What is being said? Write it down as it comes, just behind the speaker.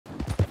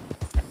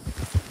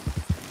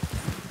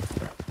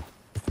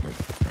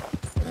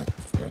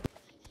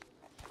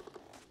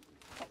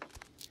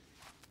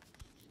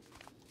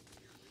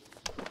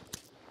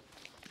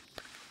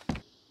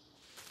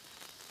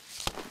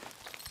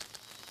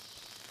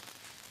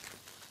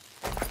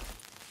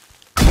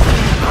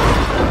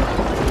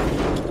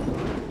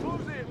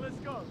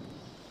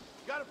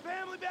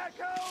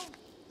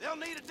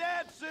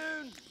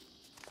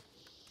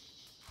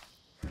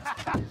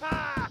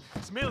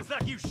Smells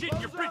like you shit in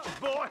your britches,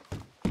 boy!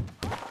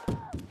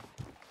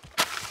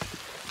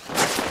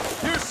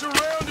 You're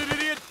surrounded,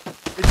 idiot!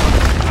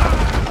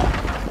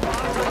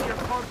 I'll run your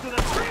car to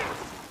the tree!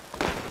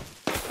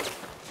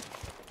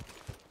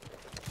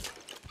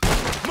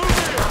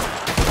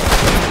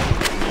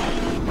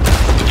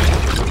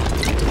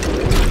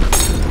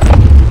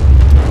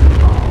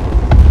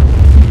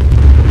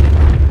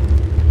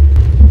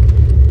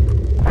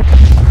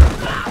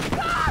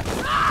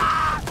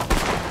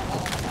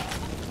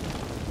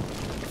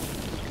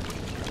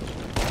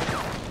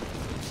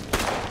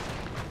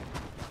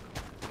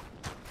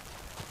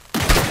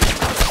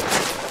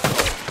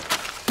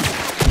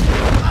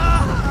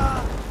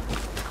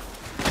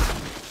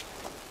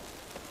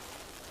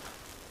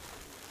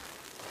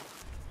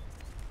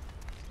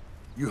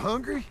 You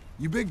hungry,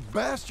 you big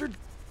bastard?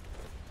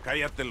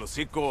 Cállate el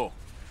hocico.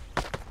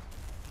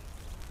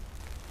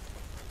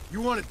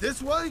 You want it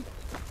this way?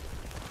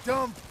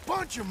 Dumb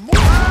bunch of more.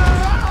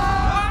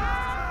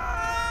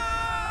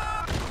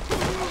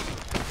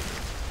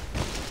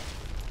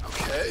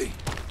 Okay.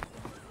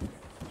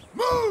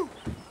 Move!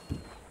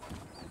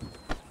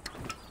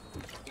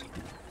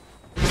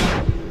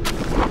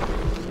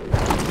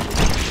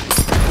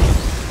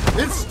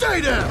 And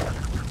stay down!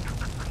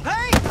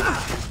 Hey!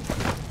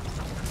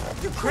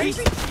 You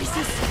crazy?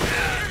 Jesus!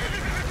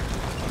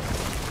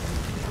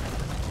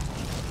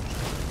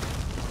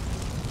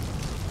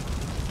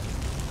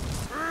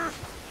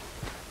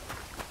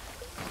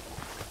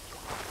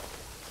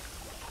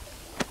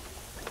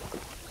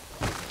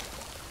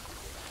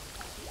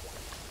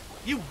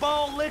 You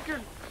ball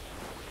licker!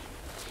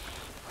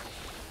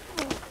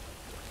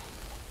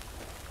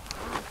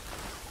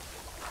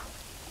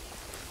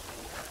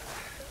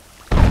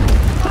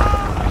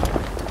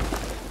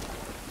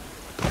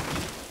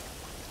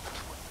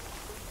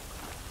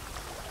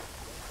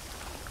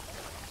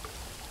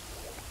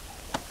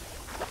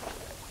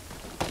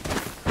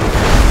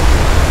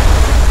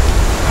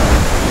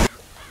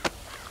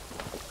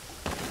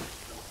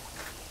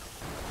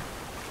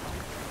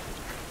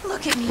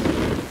 Look at me.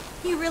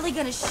 You really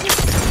gonna shoot?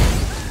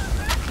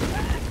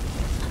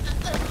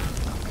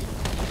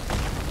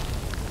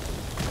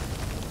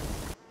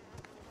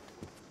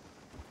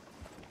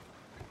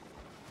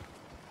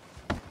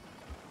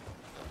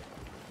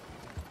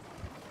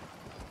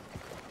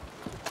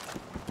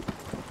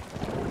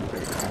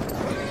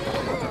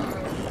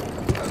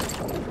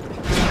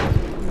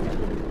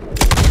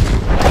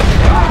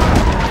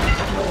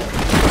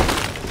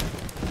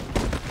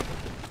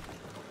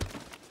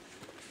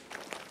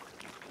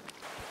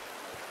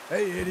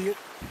 Hey, idiot.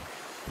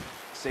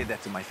 Say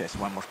that to my face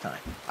one more time.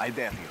 I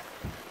dare you.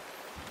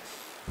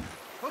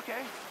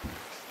 Okay.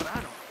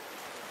 Brano.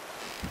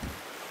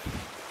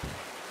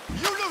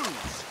 You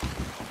lose!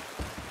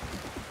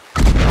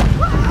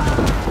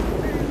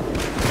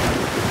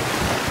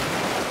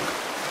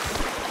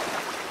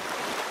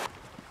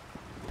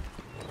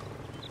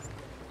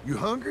 You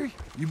hungry,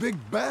 you big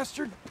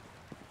bastard?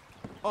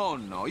 Oh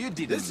no, you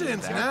didn't This mean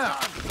ends that. now.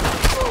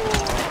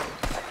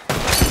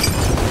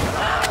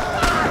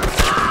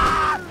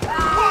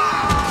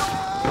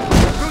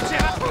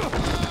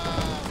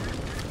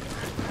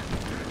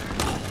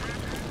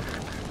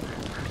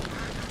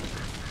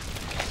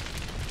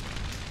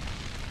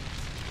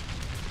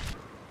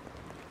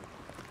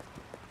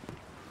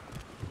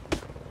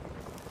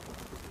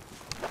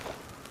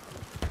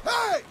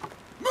 Hey!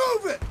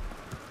 Move it!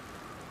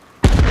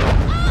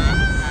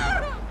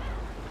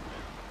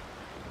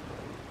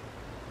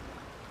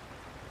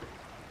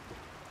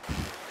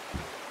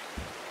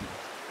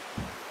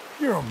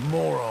 You're a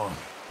moron.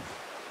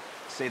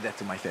 Say that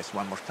to my face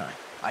one more time.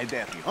 I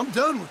dare you. I'm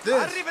done with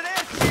this.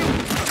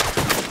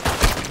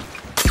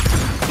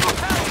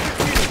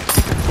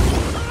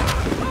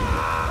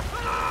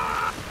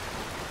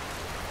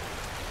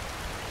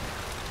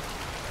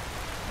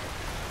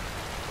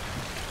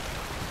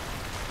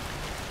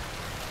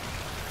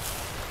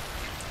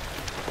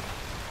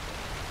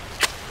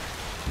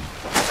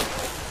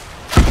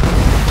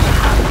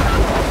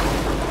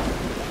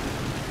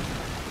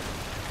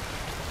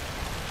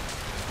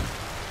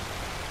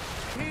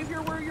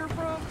 Behavior where you're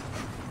from?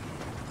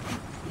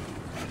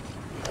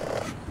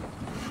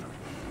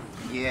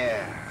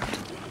 Yeah.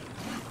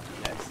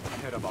 Yes, I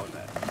heard about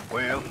that.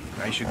 Well,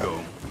 I should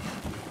go.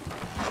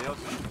 Adios.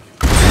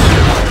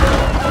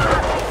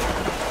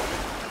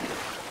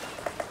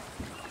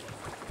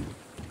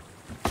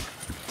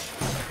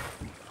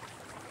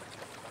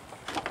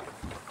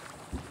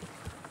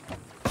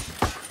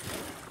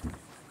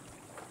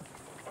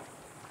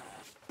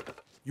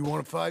 You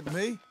want to fight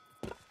me?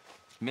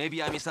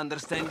 Maybe I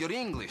misunderstand your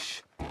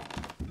English.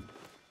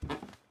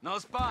 No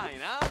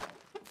spine, huh?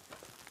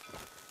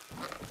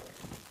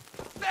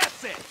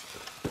 That's it!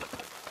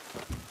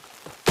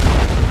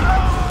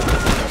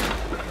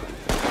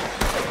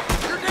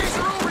 Your days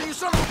are over, you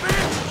son of a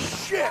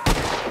bitch! Shit!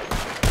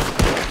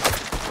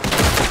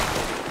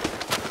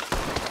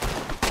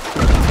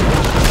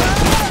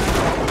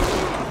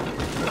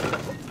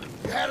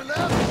 You had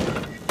enough?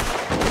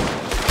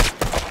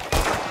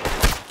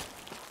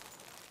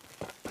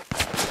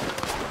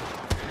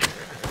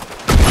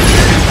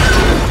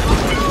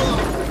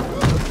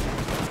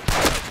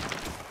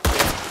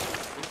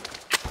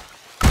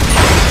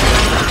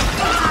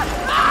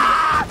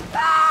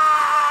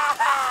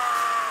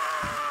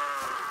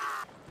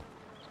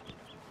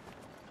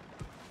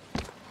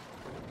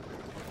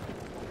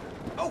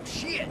 Oh,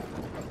 shit!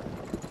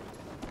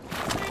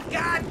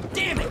 God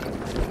damn it!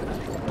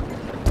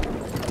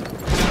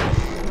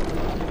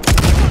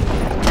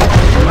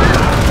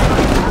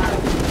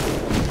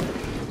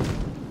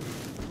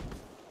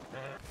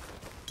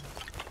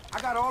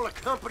 I got all the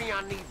company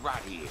I need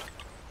right here.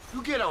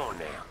 You get on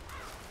now.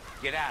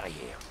 Get out of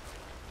here.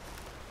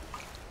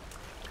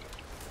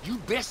 You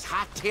best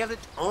hightail it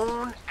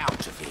on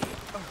out of here.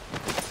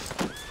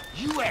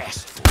 You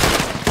asked for it.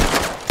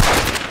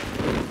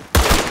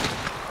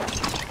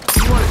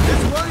 You want it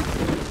this way?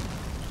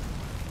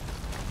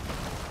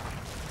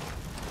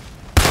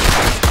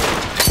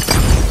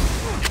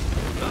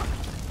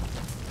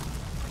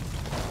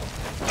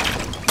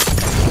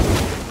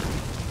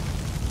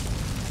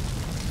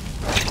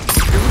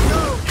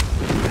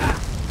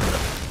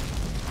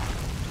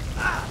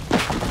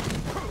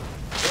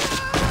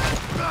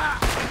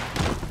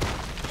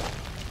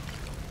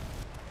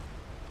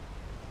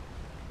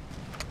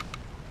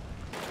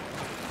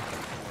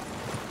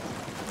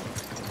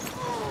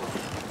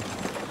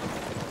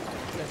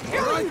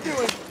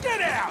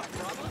 Get out!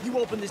 You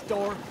open this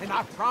door, and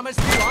I promise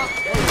you I'll...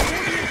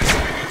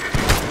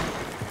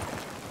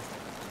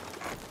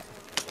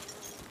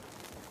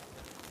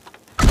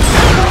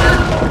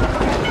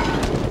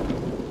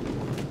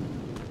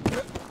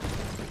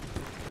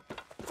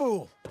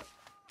 Fool.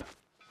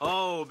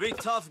 Oh, big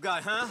tough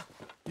guy, huh?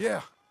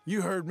 Yeah,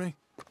 you heard me.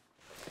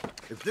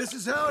 If this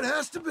is how it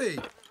has to be.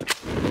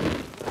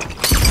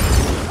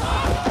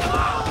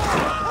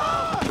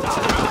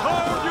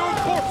 Hold your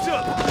corpse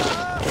up!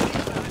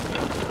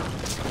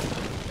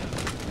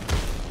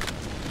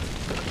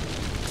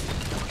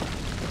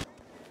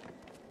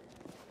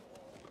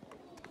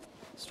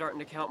 Starting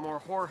to count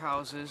more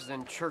whorehouses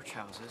than church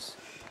houses.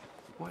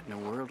 What in the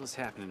world is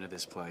happening to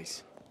this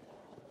place?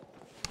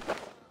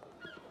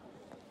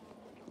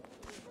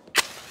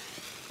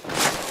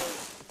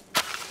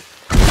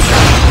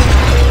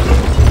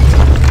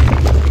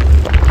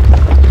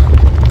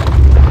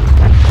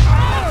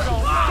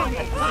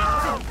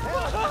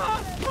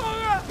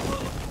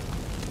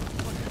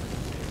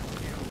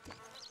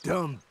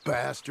 Dumb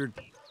bastard.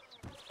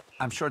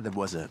 I'm sure that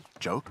was a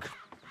joke.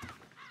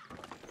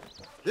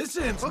 This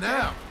ends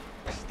now.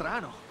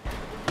 Strano.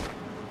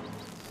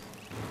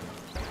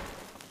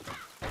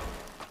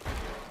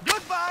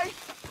 Goodbye!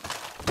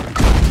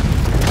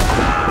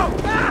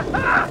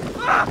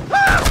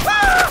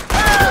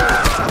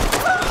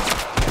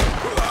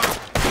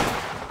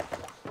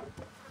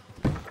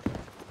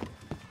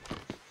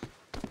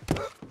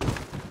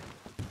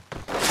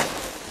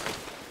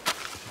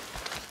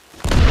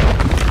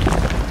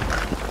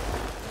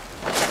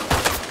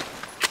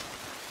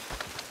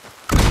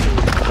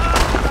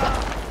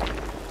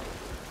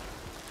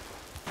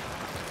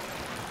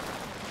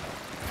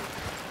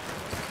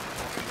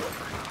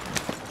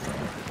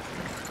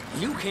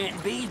 You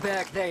can't be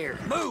back there.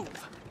 Move!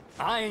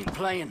 I ain't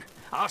playing.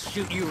 I'll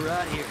shoot you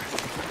right here.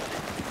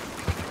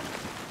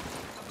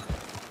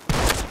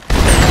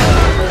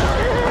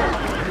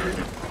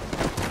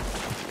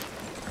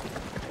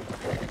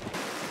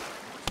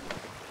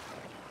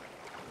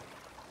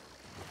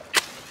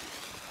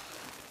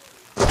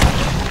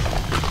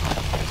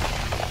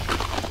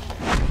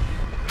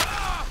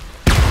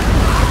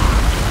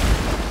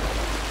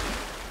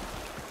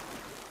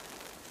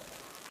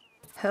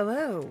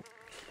 Hello.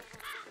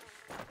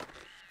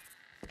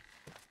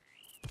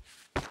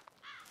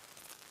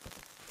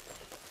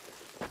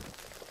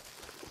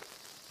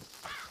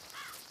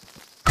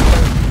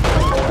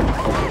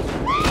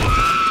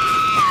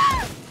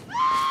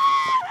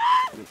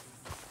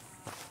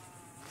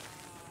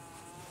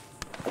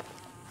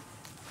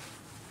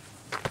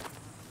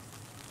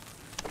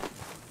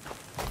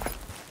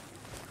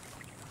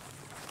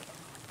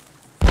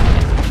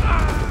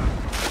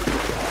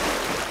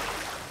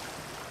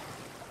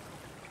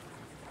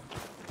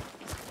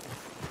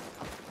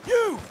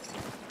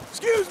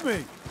 Excuse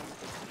me.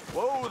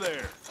 Whoa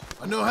there.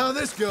 I know how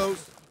this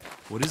goes.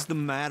 What is the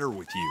matter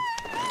with you?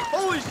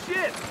 Holy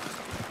shit!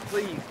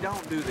 Please,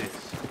 don't do this.